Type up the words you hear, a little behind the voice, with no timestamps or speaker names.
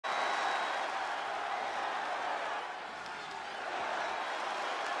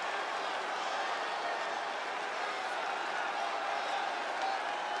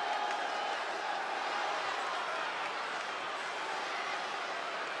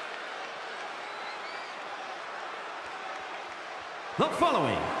The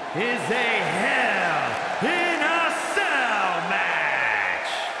following is a Hell in a Cell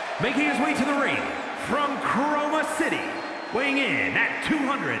match. Making his way to the ring from Chroma City, weighing in at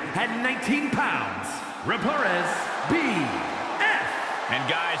 219 pounds, Ramirez B.F. And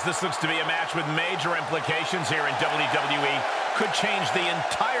guys, this looks to be a match with major implications here in WWE. Could change the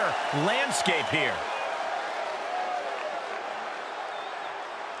entire landscape here.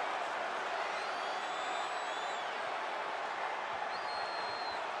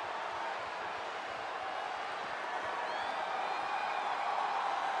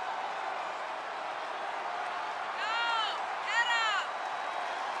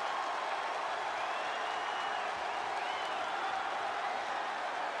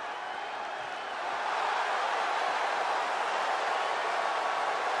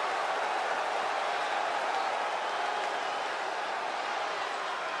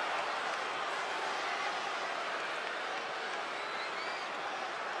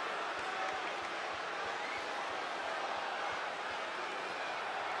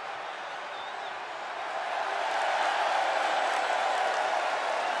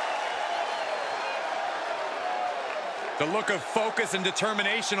 The look of focus and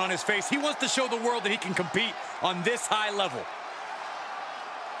determination on his face. He wants to show the world that he can compete on this high level.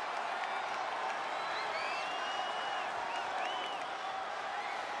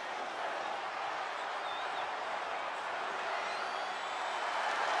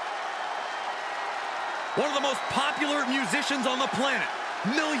 One of the most popular musicians on the planet.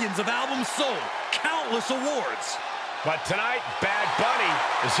 Millions of albums sold, countless awards. But tonight, Bad Bunny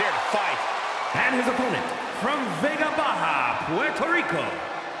is here to fight. And his opponent from Vega Baja, Puerto Rico,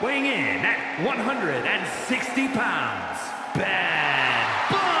 weighing in at 160 pounds, Bad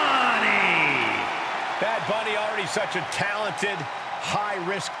Bunny. Bad Bunny, already such a talented,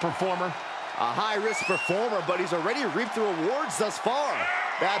 high-risk performer. A high-risk performer, but he's already reaped the rewards thus far.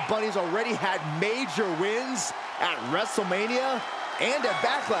 Bad Bunny's already had major wins at WrestleMania and at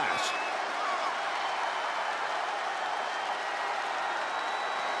Backlash.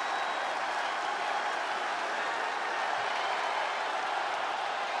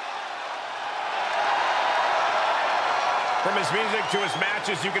 From his music to his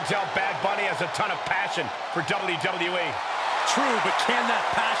matches, you can tell Bad Bunny has a ton of passion for WWE. True, but can that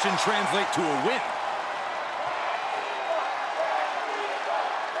passion translate to a win?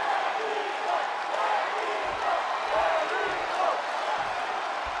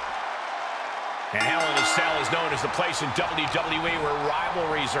 And Hell in a Cell is known as the place in WWE where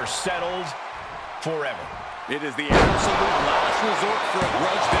rivalries are settled forever. It is the absolute last resort for a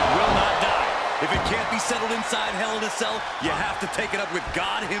grudge that will not die. If it can't be settled inside Hell in a Cell, you have to take it up with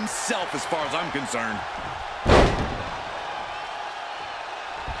God himself as far as I'm concerned.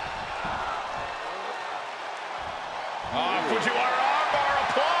 Fujiwara armbar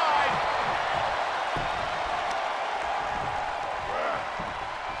applied.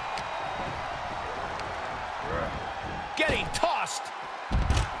 Getting tossed.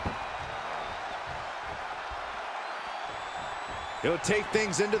 He'll take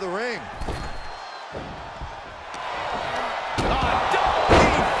things into the ring.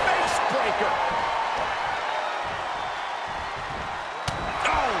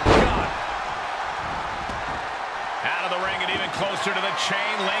 Closer to the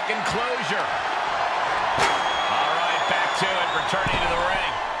chain link enclosure. All right, back to it, returning to the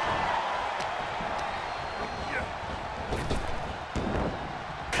ring.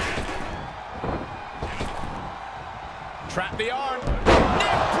 Trap the arm.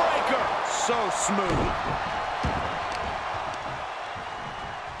 Neck breaker. So smooth.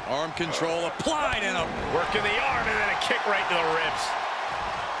 Arm control applied and a working the arm and then a kick right to the ribs.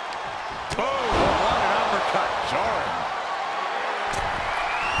 Boom! What an uppercut. Jarring.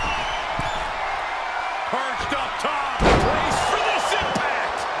 Perched up top. Brace for this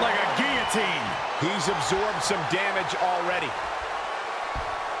impact. like a guillotine. He's absorbed some damage already.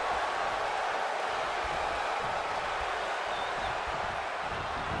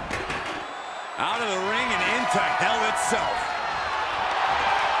 Out of the ring and into Hell itself.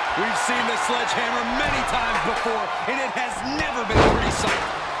 We've seen this sledgehammer many times before, and it has never been a pretty sight.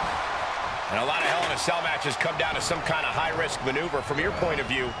 And a lot of Hell in a Cell matches come down to some kind of high-risk maneuver. From your point of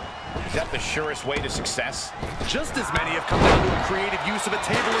view, is that the surest way to success? Just as many have come down to a creative use of a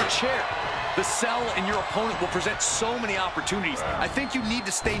table or chair. The cell and your opponent will present so many opportunities. I think you need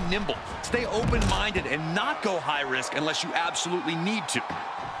to stay nimble, stay open-minded, and not go high risk unless you absolutely need to.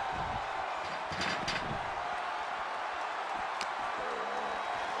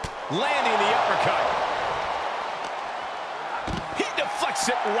 Landing the uppercut. He deflects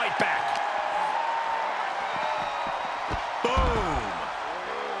it right back. Boom!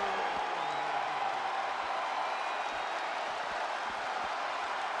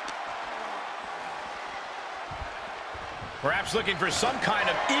 Perhaps looking for some kind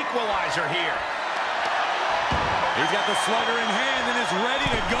of equalizer here. He's got the slugger in hand and is ready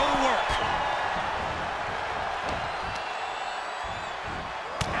to go to work.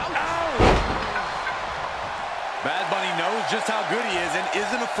 Bad Bunny knows just how good he is and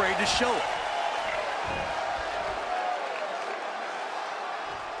isn't afraid to show it.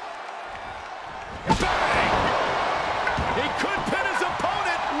 Bang! He could pin his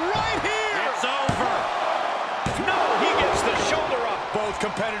opponent right here. It's over. No, he gets the shoulder up. Both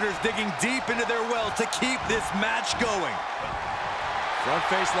competitors digging deep into their well to keep this match going. Front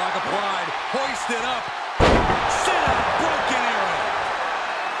face lock applied, hoisted up. Sit up, broken arrow.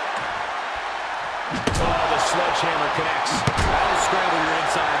 Oh, the sledgehammer connects. That'll scramble your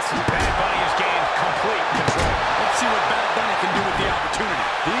insides. Bad Bunny has gained complete control. Let's see what Bad Bunny can do with the opportunity.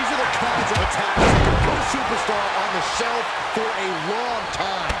 These are the kinds of attacks that can put a superstar on the shelf for a long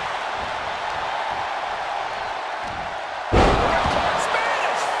time.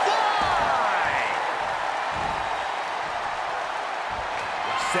 Spanish fly!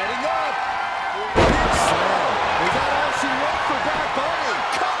 Setting up. Big slam. Is that all she wrote for Bad Bunny?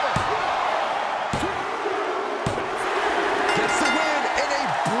 Cover. Gets the win in a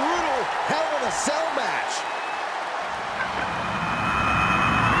brutal Hell in a Cell match.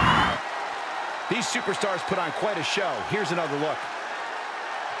 These superstars put on quite a show. Here's another look.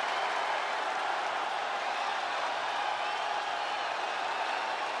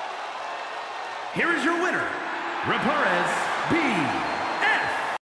 Here is your winner, Ramirez